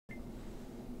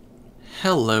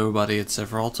Hello buddy, it's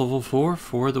Everalt4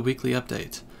 for the weekly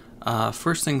update.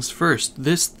 First things first,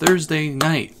 this Thursday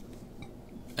night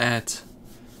at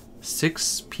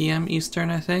 6 p.m. Eastern,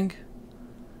 I think,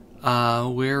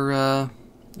 we're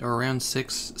around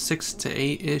 6 to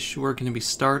 8-ish, we're going to be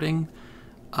starting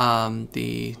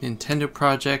the Nintendo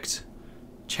Project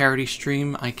charity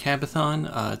stream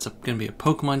iKabithon. It's going to be a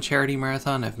Pokemon charity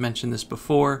marathon. I've mentioned this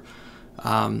before.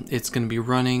 It's going to be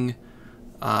running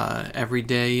every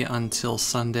day until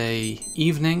Sunday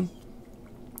evening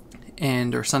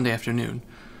or Sunday afternoon,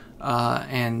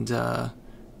 and this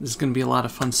is going to be a lot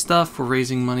of fun stuff. We're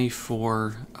raising money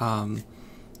for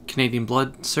Canadian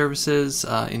Blood Services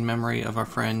in memory of our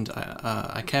friend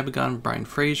iKabithon, Brian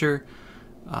Fraser.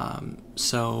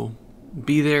 So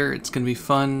be there. It's going to be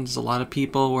fun. There's a lot of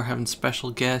people. We're having special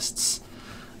guests.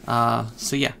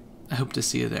 So yeah, I hope to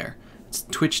see you there. It's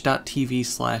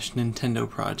twitch.tv/Nintendo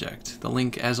Project. The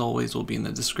link, as always, will be in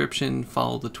the description.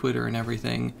 Follow the Twitter and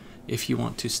everything if you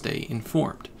want to stay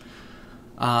informed.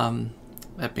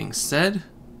 That being said,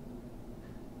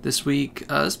 this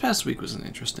past week was an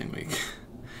interesting week.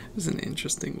 It was an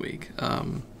interesting week.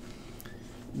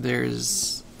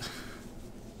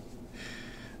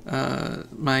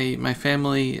 My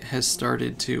family has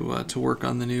started to work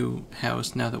on the new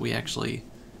house now that we actually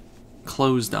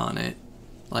closed on it.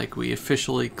 Like, we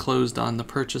officially closed on the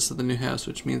purchase of the new house,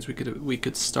 which means we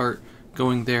could start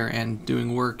going there and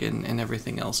doing work and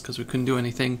everything else, because we couldn't do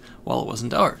anything while it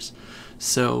wasn't ours.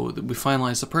 So we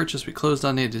finalized the purchase, we closed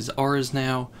on it, it is ours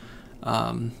now,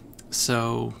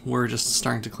 so we're just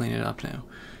starting to clean it up now.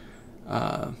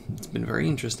 It's been very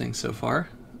interesting so far.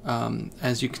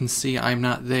 As you can see, I'm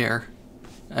not there.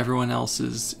 Everyone else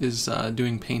is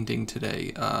doing painting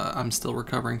today. I'm still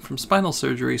recovering from spinal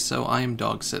surgery, so I am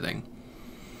dog sitting.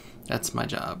 That's my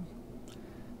job.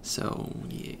 So,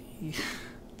 yay.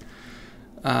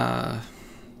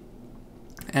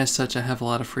 As such, I have a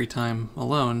lot of free time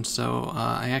alone, so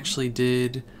I actually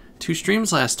did 2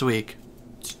 streams last week.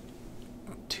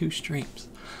 2 streams.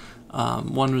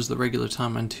 One was the regular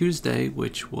time on Tuesday,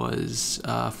 which was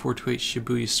 428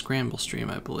 Shibuya Scramble stream,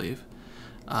 I believe,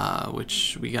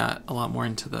 which we got a lot more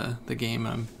into the game.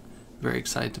 I'm very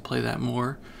excited to play that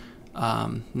more.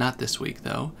 Not this week,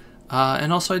 though.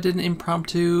 And also I did an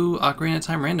impromptu Ocarina of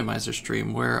Time randomizer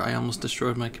stream where I almost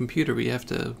destroyed my computer, but you have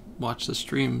to watch the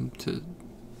stream to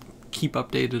keep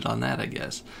updated on that, I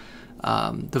guess.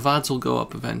 The VODs will go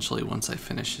up eventually once I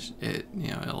finish it.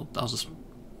 You know, I'll just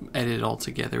edit it all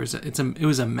together. It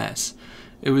was a mess.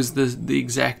 It was the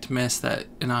exact mess that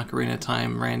an Ocarina of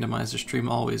Time randomizer stream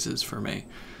always is for me.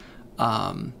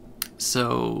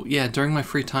 So yeah, during my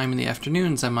free time in the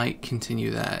afternoons, I might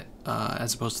continue that.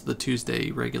 As opposed to the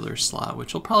Tuesday regular slot,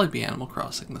 which will probably be Animal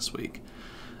Crossing this week.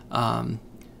 One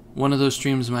of those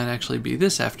streams might actually be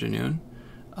this afternoon,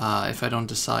 if I don't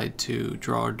decide to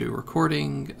draw or do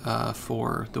recording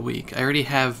for the week. I already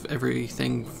have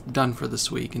everything done for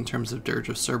this week in terms of Dirge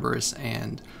of Cerberus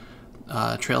and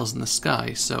Trails in the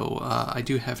Sky, so I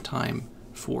do have time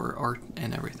for art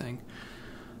and everything.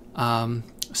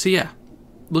 So yeah.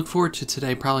 Look forward to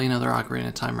today, probably another Ocarina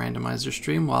of Time randomizer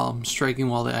stream while I'm striking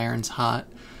while the iron's hot.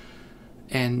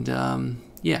 And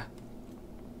yeah,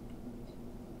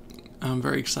 I'm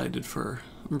very excited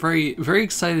I'm very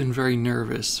excited and very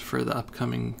nervous for the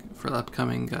upcoming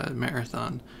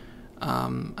marathon.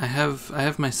 I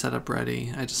have my setup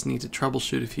ready. I just need to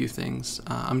troubleshoot a few things.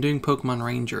 I'm doing Pokemon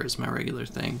Ranger as my regular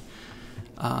thing.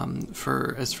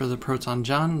 As for the Proton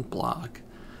John blog,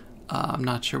 I'm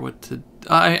not sure what to.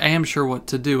 I am sure what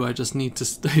to do. I just need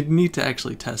to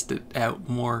actually test it out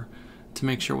more to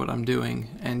make sure what I'm doing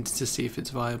and to see if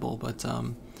it's viable. But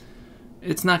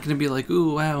it's not going to be like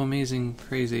ooh wow amazing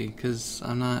crazy, because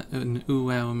I'm not an ooh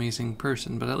wow amazing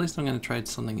person. But at least I'm going to try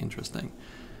something interesting.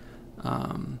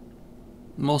 I'm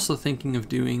also thinking of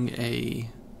doing a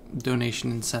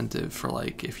donation incentive for,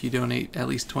 like, if you donate at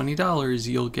least $20,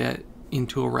 you'll get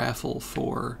into a raffle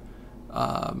for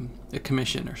a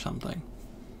commission or something.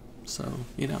 So,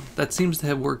 you know, that seems to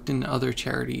have worked in other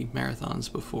charity marathons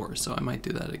before, so I might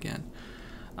do that again.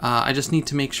 I just need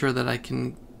to make sure that I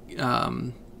can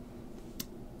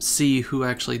see who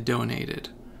actually donated.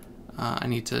 I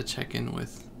need to check in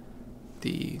with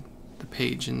the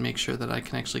page and make sure that I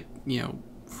can actually, you know,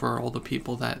 for all the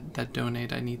people that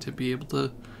donate, I need to be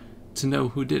able to know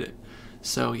who did it.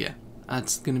 So yeah,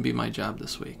 that's going to be my job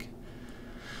this week.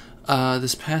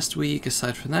 This past week,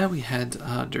 aside from that, we had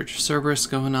Dirge of Cerberus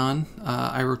going on.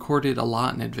 I recorded a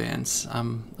lot in advance.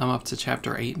 I'm up to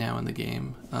chapter 8 now in the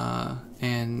game,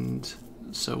 and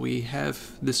so we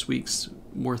have this week's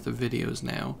worth of videos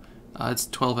now. It's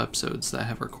 12 episodes that I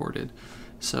have recorded,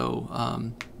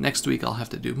 So next week I'll have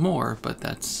to do more, but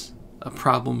that's a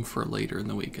problem for later in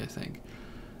the week, I think.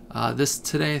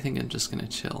 Today I think I'm just gonna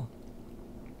chill.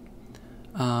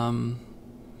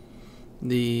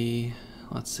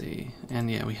 Let's see, and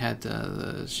yeah, we had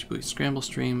the Shibuya Scramble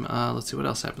stream. Let's see what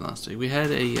else happened last week. We had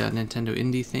a Nintendo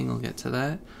Indie thing. We'll get to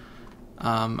that.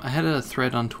 I had a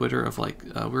thread on Twitter of like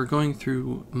we were going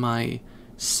through my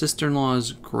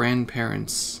sister-in-law's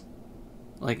grandparents.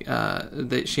 Like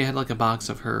she had like a box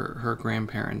of her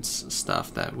grandparents'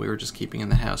 stuff that we were just keeping in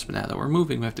the house, but now that we're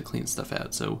moving, we have to clean stuff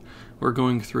out. So we're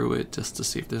going through it just to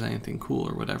see if there's anything cool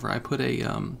or whatever. I put a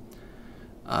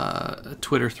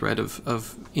Twitter thread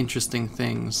of interesting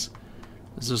things.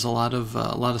 There's a lot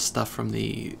of stuff from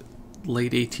the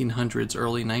late 1800s,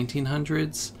 early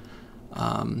 1900s,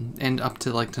 and up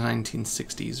to like the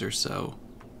 1960s or so,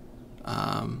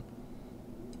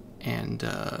 and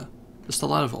just a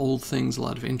lot of old things, a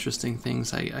lot of interesting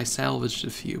things. I salvaged a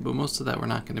few, but most of that we're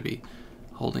not going to be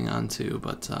holding on to.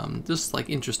 But just like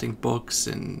interesting books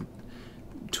and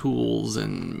tools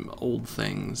and old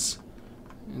things.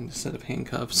 And a set of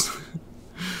handcuffs.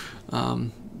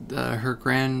 Her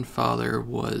grandfather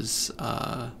was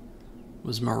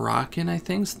Moroccan, I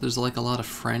think. So there's like a lot of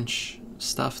French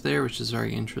stuff there, which is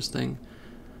very interesting.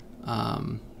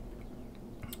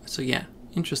 So yeah,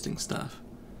 interesting stuff.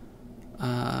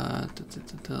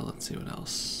 Let's see what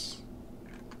else.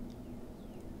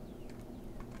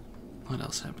 What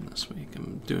else happened this week?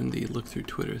 I'm doing the look through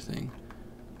Twitter thing.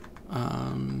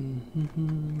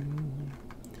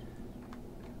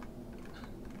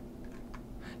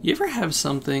 You ever have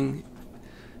something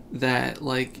that,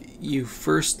 like, you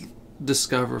first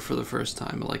discover for the first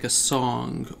time, like a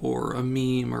song or a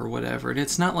meme or whatever, and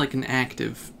it's not like an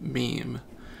active meme,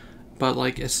 but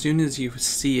like as soon as you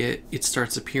see it, it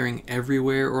starts appearing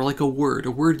everywhere, or like a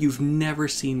word you've never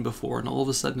seen before, and all of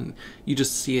a sudden you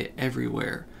just see it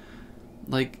everywhere.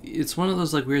 Like, it's one of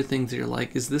those like weird things that you're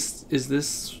like, is this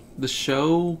the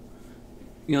show?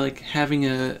 You know, like having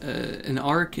an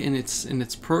arc in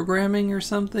its programming or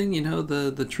something, you know,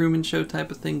 the Truman Show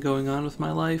type of thing going on with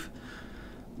my life.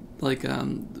 Like,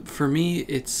 for me,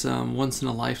 it's Once in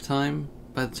a Lifetime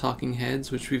by the Talking Heads,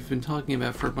 which we've been talking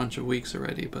about for a bunch of weeks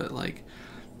already. But like,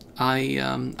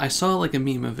 I saw like a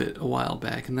meme of it a while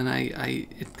back, and then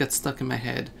it got stuck in my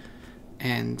head,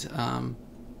 and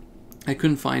I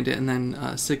couldn't find it, and then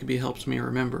Sickabee helped me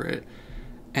remember it.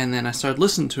 And then I started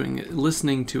listening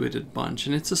to it a bunch,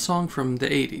 and it's a song from the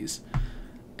 80s.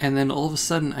 And then all of a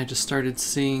sudden, I just started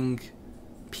seeing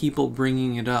people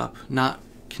bringing it up, not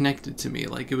connected to me.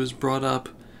 Like, it was brought up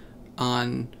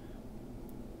on,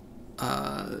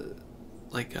 the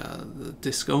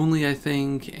Disc Only, I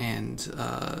think, and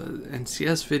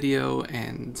NCS video,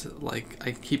 and, like,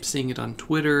 I keep seeing it on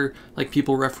Twitter, like,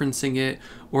 people referencing it,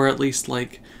 or at least,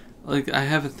 like I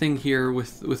have a thing here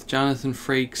with Jonathan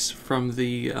Frakes from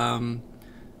the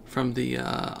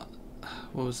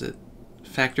what was it,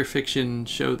 Fact or Fiction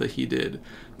show that he did,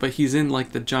 but he's in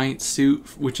like the giant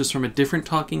suit, which is from a different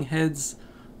Talking Heads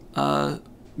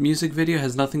music video. It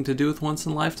has nothing to do with Once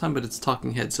in a Lifetime, but it's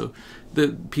Talking Heads, so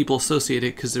the people associate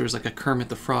it because there was like a Kermit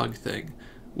the Frog thing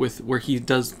with where he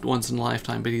does Once in a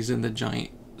Lifetime, but he's in the giant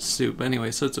suit. But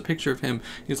anyway, so it's a picture of him.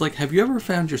 He's like, have you ever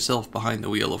found yourself behind the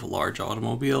wheel of a large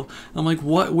automobile? I'm like,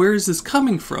 what? Where is this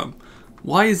coming from?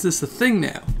 Why is this a thing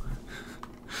now?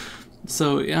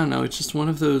 So I don't know, it's just one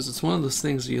of those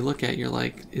things that you look at, you're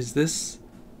like, is this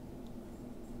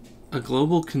a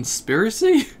global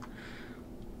conspiracy?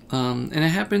 And it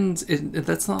happens,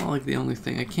 that's not like the only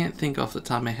thing. I can't think off the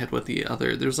top of my head what the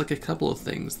other, there's like a couple of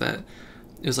things that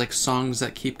is like songs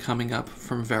that keep coming up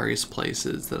from various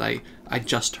places that I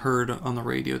just heard on the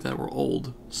radio that were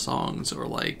old songs, or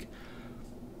like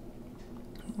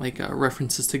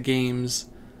references to games,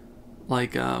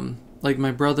 like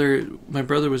my brother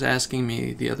was asking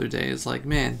me the other day, is like,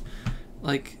 man,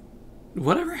 like,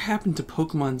 whatever happened to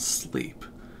Pokemon Sleep?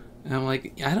 And I'm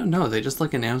like, I don't know, they just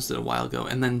like announced it a while ago,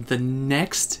 and then the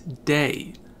next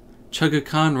day Chugga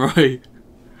Conroy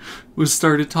was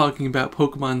started talking about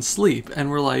Pokemon Sleep,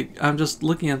 and we're like, I'm just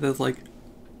looking at this like,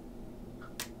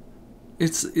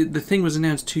 the thing was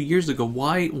announced 2 years ago.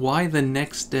 Why the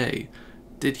next day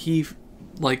did he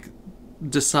like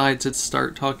decide to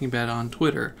start talking about it on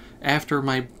Twitter after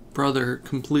my brother,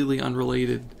 completely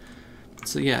unrelated?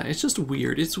 So yeah, it's just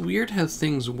weird. It's weird how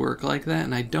things work like that,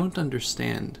 and I don't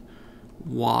understand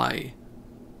why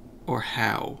or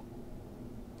how.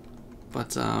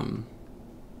 But I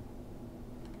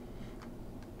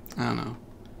don't know.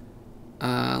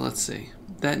 Let's see.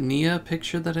 That Nia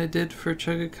picture that I did for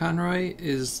Chugga Conroy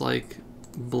is like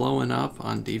blowing up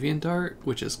on DeviantArt,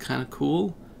 which is kind of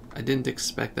cool. I didn't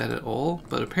expect that at all,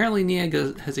 but apparently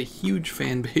Niega has a huge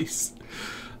fan base.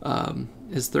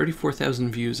 Has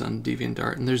 34,000 views on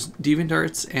DeviantArt, and there's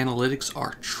DeviantArt's analytics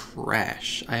are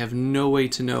trash. I have no way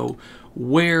to know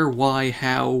where, why,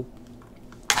 how,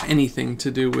 anything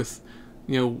to do with,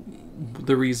 you know,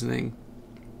 the reasoning.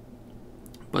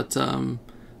 But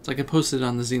it's like I posted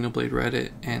on the Xenoblade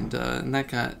Reddit, and that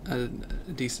got a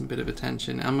decent bit of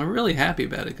attention. I'm really happy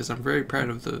about it because I'm very proud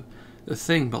of the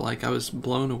thing, but like I was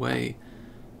blown away.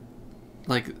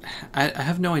 Like I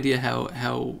have no idea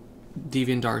how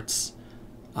DeviantArt's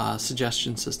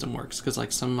suggestion system works, because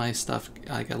like some of my stuff,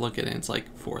 like I look at it and it's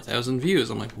like 4,000 views.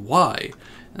 I'm like, why?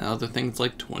 And other things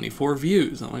like 24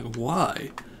 views. I'm like,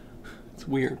 why? It's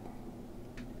weird.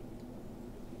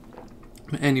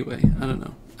 Anyway, I don't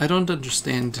know. I don't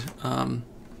understand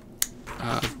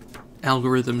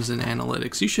algorithms and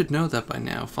analytics. You should know that by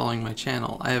now, following my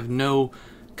channel. I have no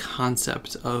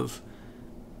concept of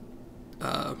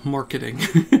marketing.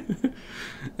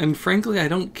 And frankly, I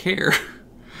don't care.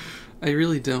 I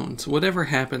really don't. Whatever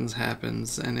happens,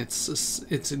 happens, and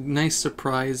it's a nice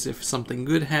surprise if something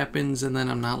good happens, and then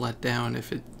I'm not let down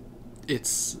if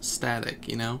it's static,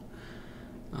 you know?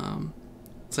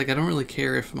 It's like I don't really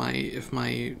care if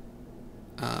my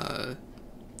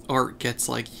art gets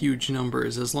like huge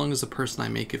numbers, as long as the person I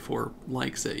make it for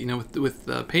likes it. You know, with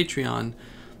Patreon,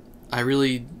 I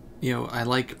really, you know, I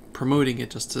like promoting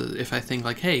it just to, if I think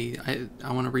like, hey,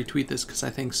 I want to retweet this because I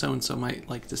think so-and-so might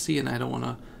like to see it, and I don't want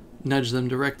to nudge them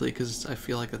directly because I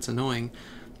feel like that's annoying.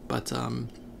 But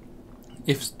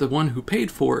if the one who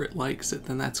paid for it likes it,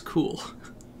 then that's cool.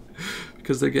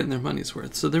 Because they're getting their money's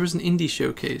worth. So there was an indie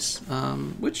showcase,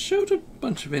 which showed a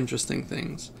bunch of interesting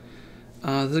things.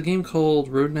 There's a game called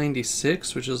Road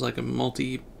 96, which is like a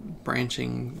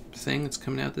multi-branching thing. It's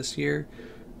coming out this year.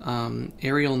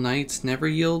 Aerial Knights Never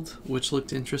Yield, which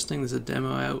looked interesting. There's a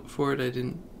demo out for it I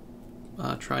didn't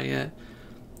try yet.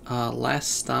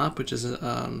 Last Stop, which is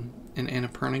an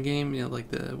Annapurna game, you know,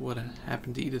 like the What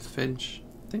Happened to Edith Finch.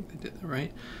 I think they did that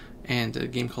right. And a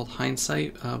game called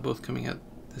Hindsight, both coming out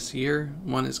this year.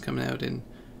 One is coming out in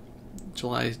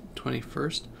July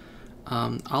 21st.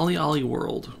 Ollie Ollie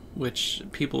World, which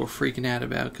people were freaking out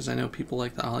about because I know people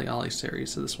like the Ollie Ollie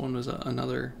series, so this one was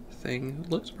another thing.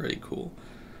 It looks very cool.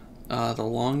 The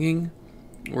Longing,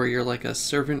 where you're like a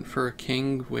servant for a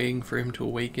king waiting for him to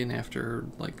awaken after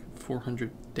like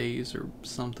 400 days or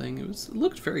something. It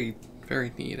looked very,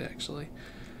 very neat, actually.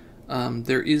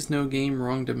 There Is No Game,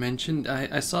 Wrong Dimension.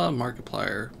 I saw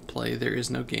Markiplier play There Is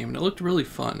No Game, and it looked really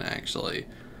fun, actually.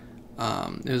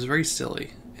 It was very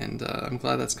silly, and I'm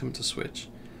glad that's coming to Switch.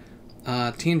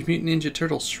 Teenage Mutant Ninja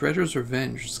Turtles Shredder's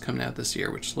Revenge is coming out this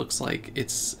year, which looks like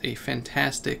it's a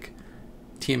fantastic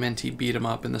TMNT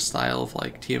beat-em-up in the style of,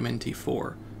 like, TMNT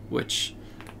 4, which,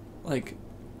 like,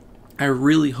 I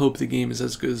really hope the game is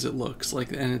as good as it looks,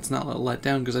 like, and it's not a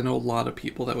letdown, because I know a lot of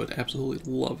people that would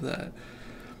absolutely love that.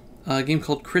 A game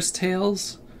called Chris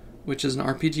Tales, which is an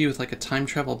RPG with like a time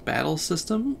travel battle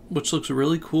system, which looks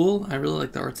really cool. I really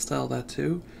like the art style of that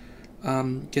too.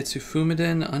 Getsu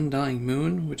Fumiden Undying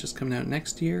Moon, which is coming out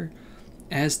next year.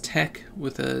 Aztec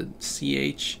with a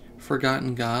CH,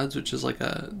 Forgotten Gods, which is like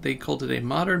they called it a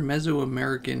modern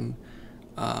Mesoamerican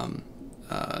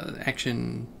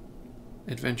action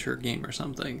adventure game or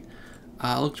something.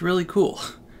 Looked really cool.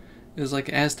 It was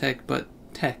like Aztec, but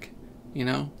tech, you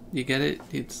know? You get it?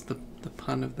 It's the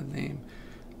pun of the name.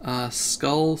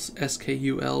 Skulls,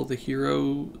 S-K-U-L, the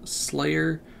Hero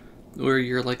Slayer, where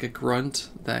you're like a grunt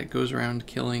that goes around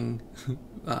killing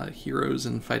heroes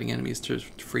and fighting enemies to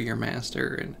free your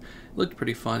master, and it looked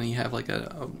pretty fun. You have like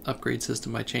a upgrade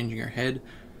system by changing your head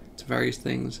to various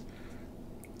things.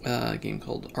 A game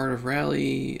called Art of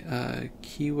Rally,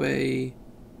 Kiway,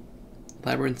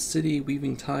 Labyrinth City,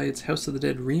 Weaving Tides, House of the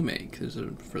Dead Remake. There's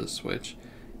for the Switch.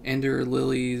 Ender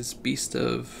Lilies, Beast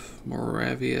of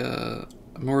Moravia,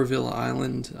 Moravilla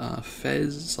Island,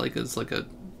 Fez, it's like a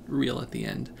reel at the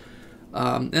end.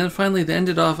 And then finally they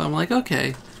ended off, I'm like,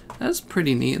 okay, that's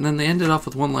pretty neat. And then they ended off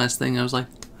with one last thing. I was like,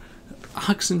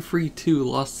 Oxenfree 2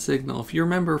 Lost Signal. If you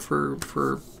remember,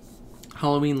 for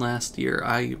Halloween last year,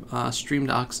 I streamed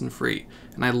Oxenfree,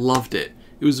 and I loved it.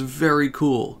 It was very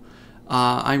cool.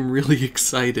 I'm really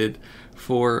excited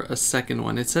for a second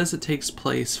one. It says it takes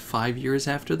place 5 years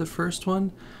after the first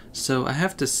one, so I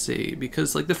have to see,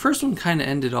 because like the first one kind of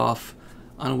ended off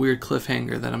on a weird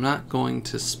cliffhanger that I'm not going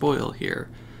to spoil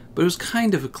here, but it was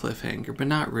kind of a cliffhanger, but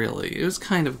not really. It was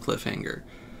kind of a cliffhanger.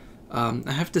 I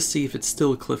have to see if it's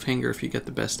still a cliffhanger if you get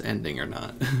the best ending or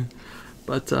not.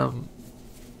 But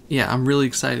yeah, I'm really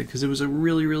excited because it was a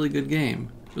really, really good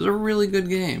game. It was a really good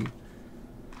game.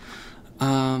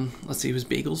 Let's see, it was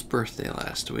Bagel's birthday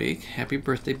last week. Happy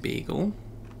birthday, Bagel.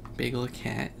 Bagel a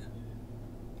cat.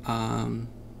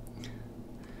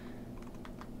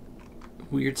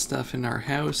 Weird stuff in our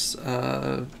house.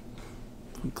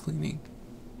 Cleaning.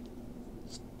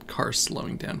 Car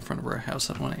slowing down in front of our house.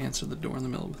 I don't want to answer the door in the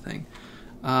middle of the thing.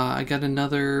 I got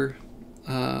another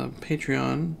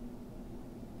Patreon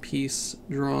piece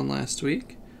drawn last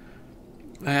week.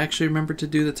 I actually remembered to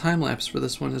do the time lapse for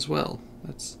this one as well.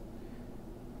 That's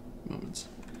moments.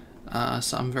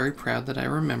 So I'm very proud that I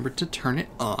remembered to turn it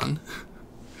on.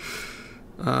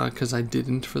 Because I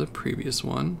didn't for the previous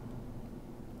one.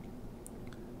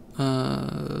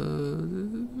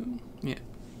 Yeah.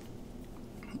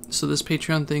 So this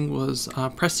Patreon thing was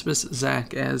Precipice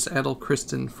Zack as Adel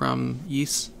Kristen from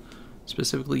Yeast,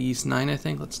 specifically Yeast 9, I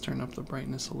think. Let's turn up the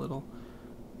brightness a little.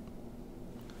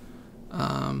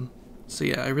 So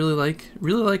yeah, I really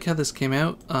like how this came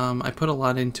out. I put a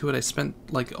lot into it. I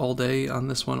spent like all day on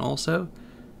this one also.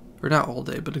 Or not all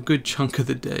day, but a good chunk of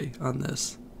the day on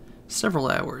this. Several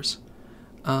hours.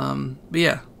 But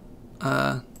yeah,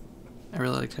 I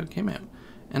really liked how it came out.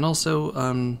 And also,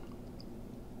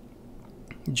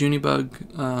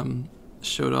 Junibug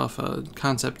showed off a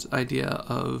concept idea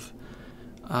of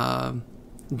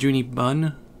Junie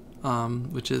Bun,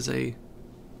 which is a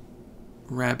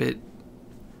rabbit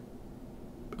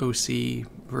OC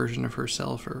version of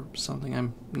herself or something.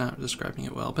 I'm not describing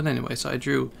it well, but anyway, so I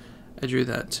drew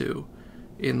that too,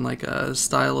 in like a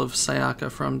style of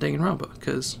Sayaka from Danganronpa,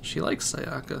 because she likes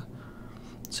Sayaka.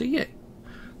 So yeah, it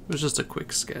was just a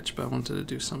quick sketch, but I wanted to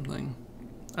do something.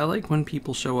 I like when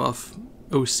people show off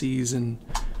OCs and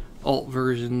alt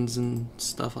versions and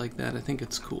stuff like that. I think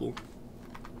it's cool.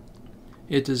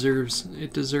 It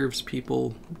deserves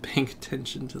people paying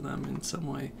attention to them in some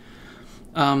way.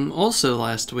 Also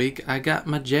last week, I got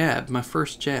my jab, my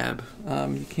first jab.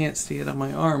 You can't see it on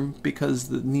my arm because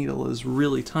the needle is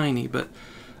really tiny, but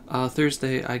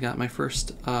Thursday I got my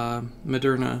first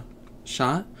Moderna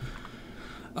shot.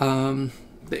 The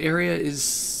area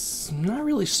is not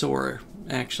really sore,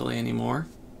 actually, anymore.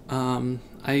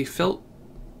 I felt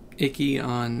icky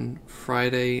on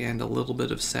Friday and a little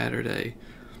bit of Saturday.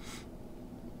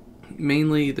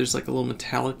 Mainly, there's like a little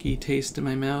metallic-y taste in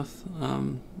my mouth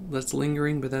that's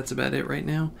lingering, but that's about it right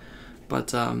now.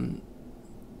 But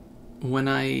when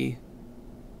I...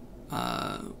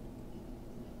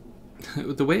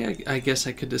 the way I guess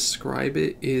I could describe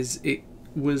it is it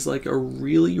was like a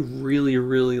really, really,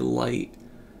 really light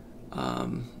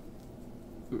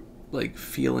like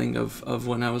feeling of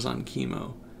when I was on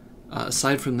chemo.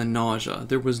 Aside from the nausea,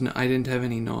 I didn't have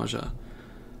any nausea,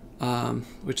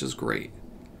 which is great.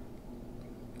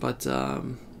 But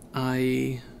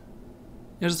I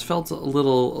just felt a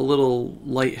little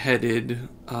lightheaded,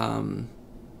 and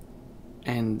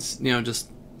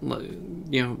just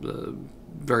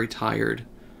very tired,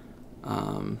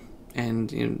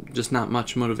 and just not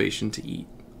much motivation to eat.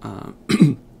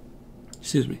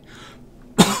 Excuse me.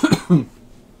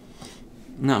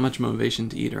 Not much motivation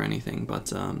to eat or anything,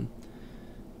 but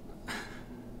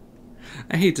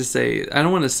I hate to say, I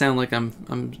don't want to sound like I'm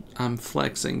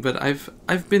flexing, but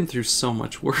I've been through so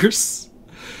much worse.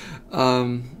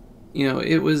 I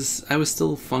was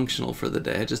still functional for the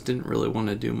day. I just didn't really want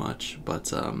to do much,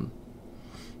 but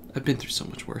I've been through so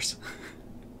much worse.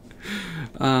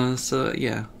 So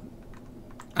yeah,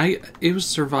 it was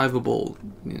survivable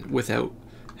without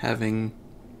having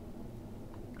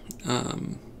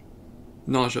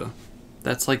nausea.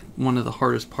 That's like one of the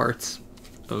hardest parts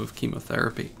of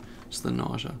chemotherapy. Just the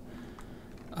nausea.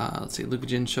 Let's see, Luka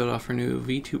Jin showed off her new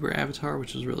VTuber avatar,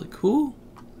 which was really cool.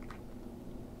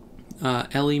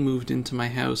 Ellie moved into my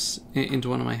house, into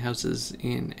one of my houses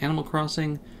in Animal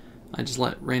Crossing. I just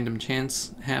let random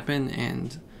chance happen,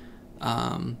 and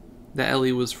the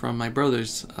Ellie was from my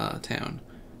brother's town.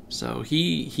 So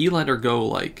he let her go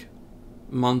like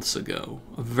months ago,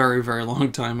 a very, very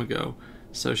long time ago.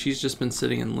 So she's just been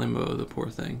sitting in limbo, the poor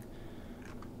thing.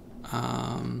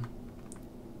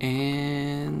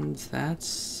 And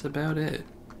that's about it.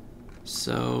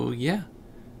 So yeah.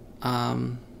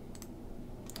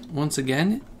 Once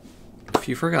again, if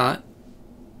you forgot,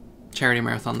 charity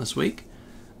marathon this week.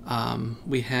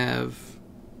 We have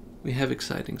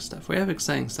exciting stuff.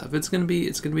 It's gonna be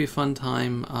a fun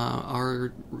time.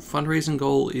 Our fundraising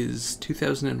goal is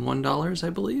 $2,001, I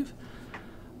believe.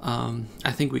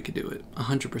 I think we could do it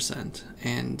 100%.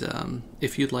 And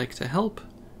if you'd like to help,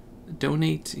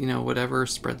 donate, whatever,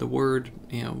 spread the word,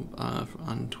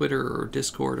 on Twitter or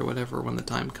Discord or whatever when the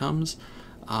time comes.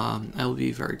 I will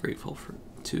be very grateful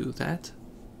to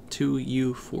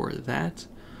you for that.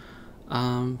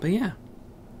 But yeah.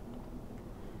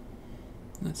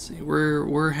 Let's see.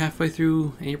 We're halfway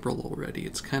through April already.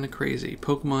 It's kind of crazy.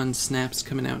 Pokemon Snap's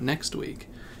coming out next week.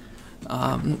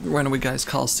 Runaway Guys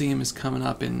Coliseum is coming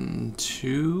up in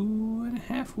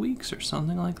 2.5 weeks or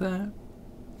something like that.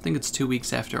 I think it's 2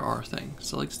 weeks after our thing,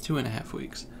 so like it's 2.5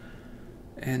 weeks.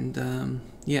 And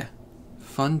yeah,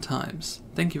 fun times.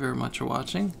 Thank you very much for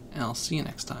watching, and I'll see you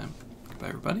next time. Goodbye,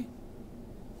 everybody.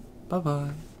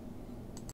 Bye-bye.